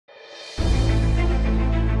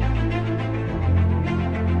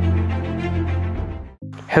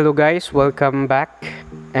Hello guys, welcome back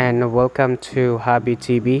and welcome to Hobby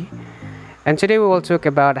TV. And today we will talk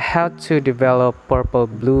about how to develop purple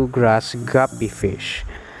bluegrass guppy fish.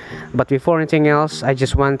 But before anything else, I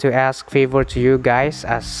just want to ask favor to you guys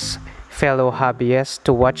as fellow hobbyists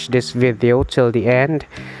to watch this video till the end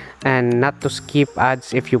and not to skip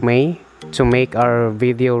ads if you may, to make our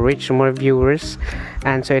video reach more viewers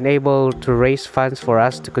and to enable to raise funds for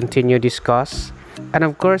us to continue this cause. And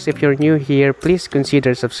of course, if you're new here, please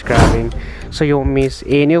consider subscribing so you won't miss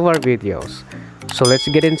any of our videos. So let's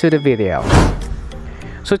get into the video.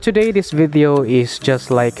 So today this video is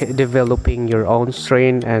just like developing your own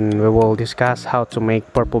strain, and we will discuss how to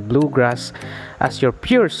make purple bluegrass as your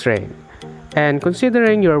pure strain. And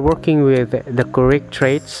considering you're working with the correct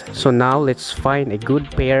traits, so now let's find a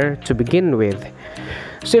good pair to begin with.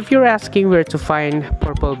 So if you're asking where to find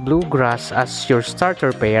purple bluegrass as your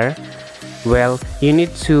starter pair, well, you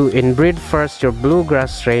need to inbreed first your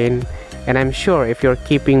bluegrass strain, and I'm sure if you're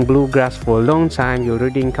keeping bluegrass for a long time, you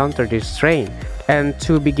already encountered this strain. And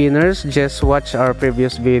to beginners, just watch our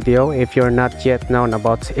previous video if you're not yet known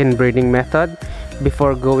about inbreeding method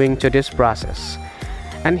before going to this process.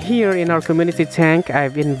 And here in our community tank,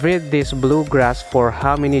 I've inbred this bluegrass for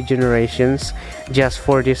how many generations just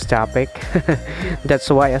for this topic. That's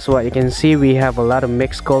why, as what you can see, we have a lot of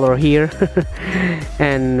mixed color here.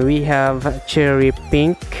 And we have cherry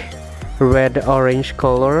pink, red orange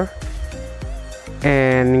color,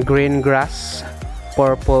 and green grass,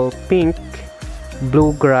 purple pink,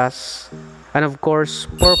 bluegrass, and of course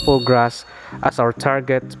purple grass as our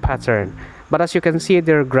target pattern. But as you can see,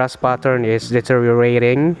 their grass pattern is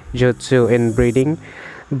deteriorating due to inbreeding,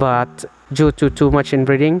 but due to too much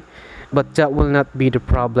inbreeding. But that will not be the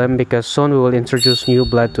problem because soon we will introduce new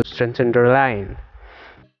blood to strengthen their line.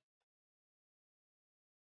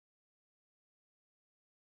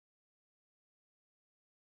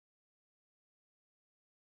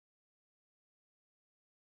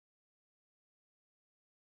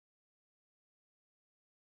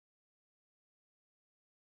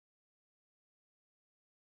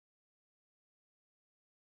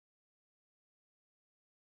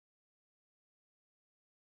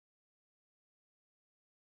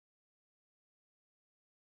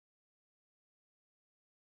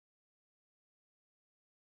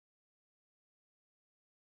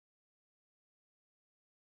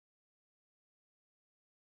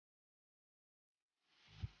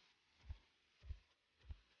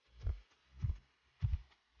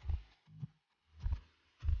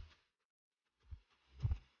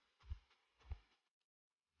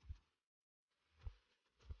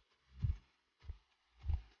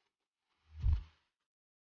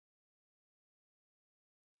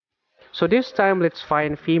 So this time, let's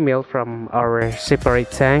find female from our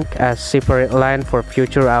separate tank as separate line for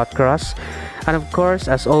future outcross. And of course,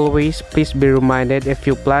 as always, please be reminded, if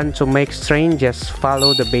you plan to make strain, just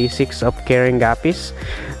follow the basics of carrying guppies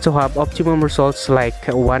to have optimum results, like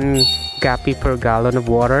 1 guppy per gallon of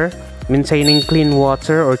water, maintaining clean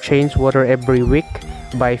water or change water every week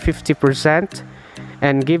by 50%,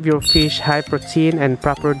 and give your fish high protein and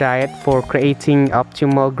proper diet for creating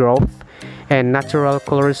optimal growth and natural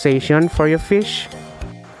colorization for your fish.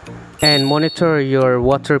 And monitor your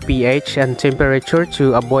water pH and temperature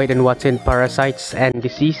to avoid unwanted parasites and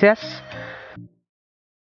diseases.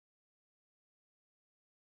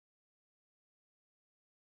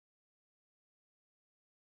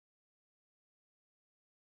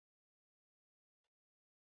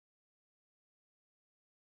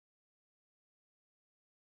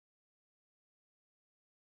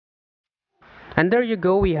 And there you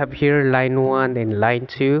go, we have here line 1 and line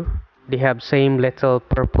 2. They have same little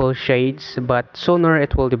purple shades, but sooner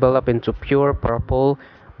it will develop into pure purple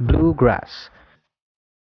bluegrass.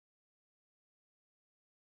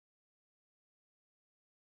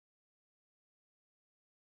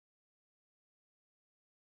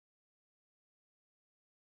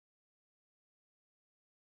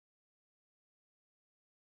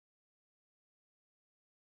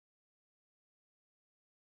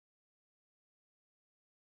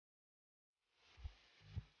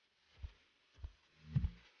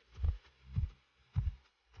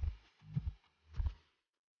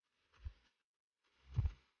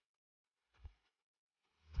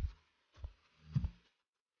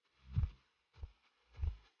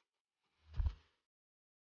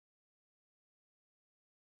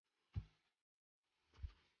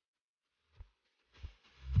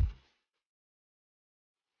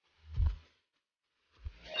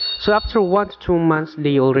 So after 1 to 2 months,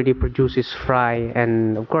 they already produces fry,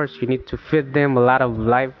 and of course you need to feed them a lot of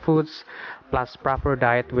live foods plus proper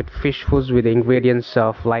diet with fish foods with ingredients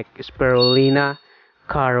of like spirulina,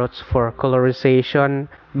 carrots for colorization,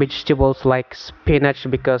 vegetables like spinach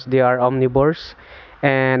because they are omnivores,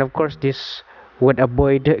 and of course this would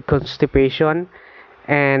avoid constipation,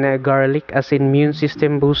 and garlic as an immune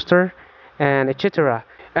system booster, and etc.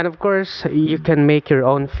 And of course you can make your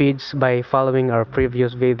own feeds by following our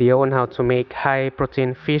previous video on how to make high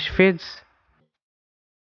protein fish feeds.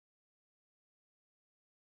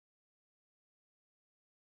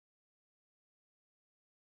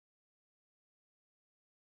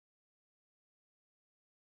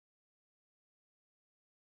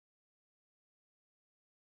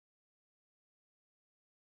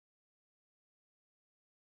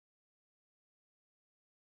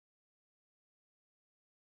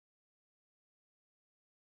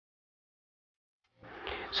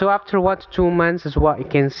 So after 1 to 2 months, is what you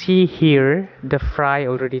can see here, the fry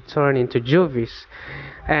already turned into juvies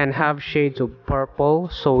and have shades of purple,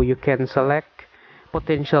 so you can select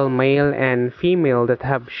potential male and female that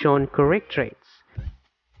have shown correct traits.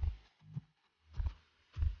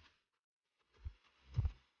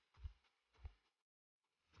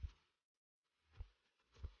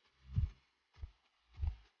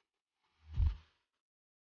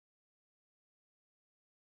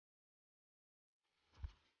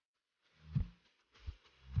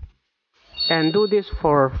 And do this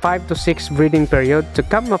for 5 to 6 breeding period to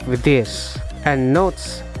come up with this. And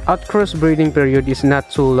notes, outcross breeding period is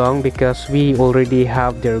not too long because we already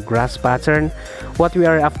have their grass pattern. What we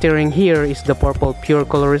are aftering here is the purple pure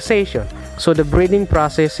colorization. So the breeding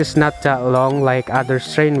process is not that long like other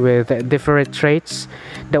strain with different traits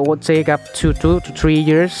that would take up to 2 to 3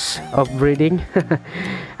 years of breeding.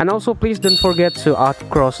 And also please don't forget to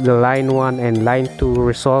outcross the line 1 and line 2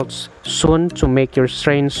 results soon to make your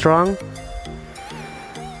strain strong.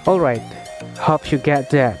 Alright, hope you get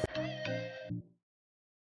that.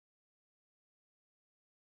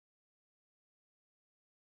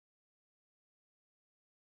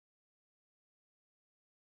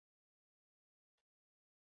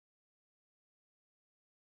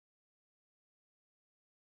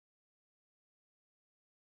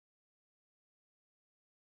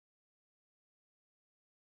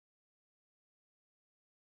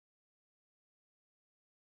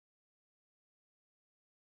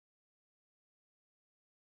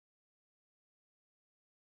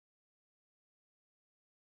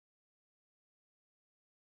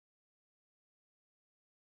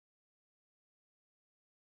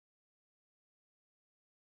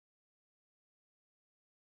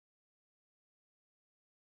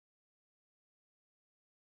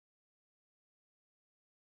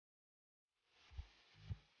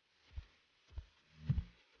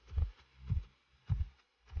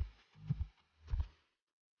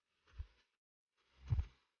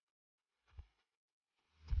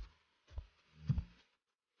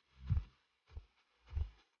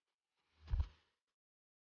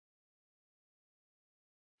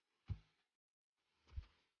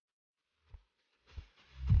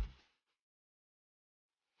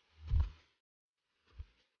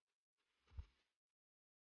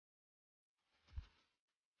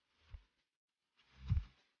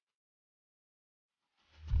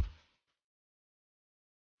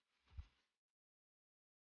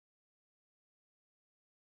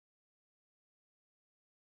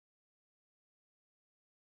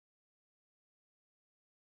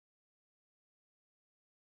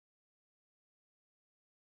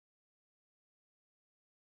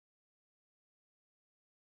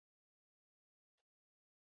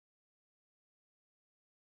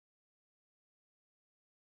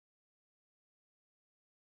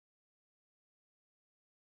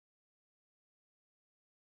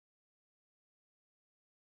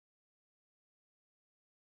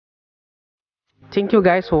 Thank you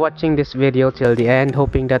guys for watching this video till the end,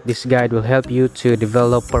 hoping that this guide will help you to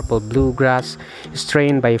develop purple bluegrass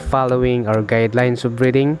strain by following our guidelines of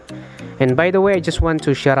breeding. And by the way, I just want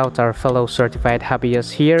to shout out our fellow certified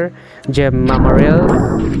hobbyists here, Gem Mamaril,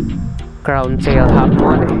 Crown Tail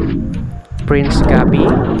Hopmon, Prince Guppy,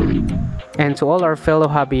 and to all our fellow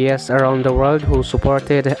hobbyists around the world who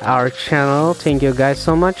supported our channel. Thank you guys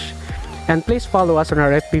so much. And please follow us on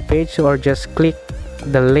our FB page or just click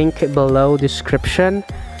the link below description.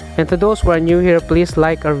 And to those who are new here, please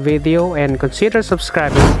like our video and consider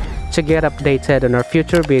subscribing to get updated on our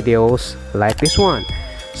future videos like this one.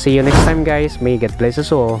 See you next time guys. May God bless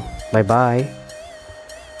us all. Bye bye.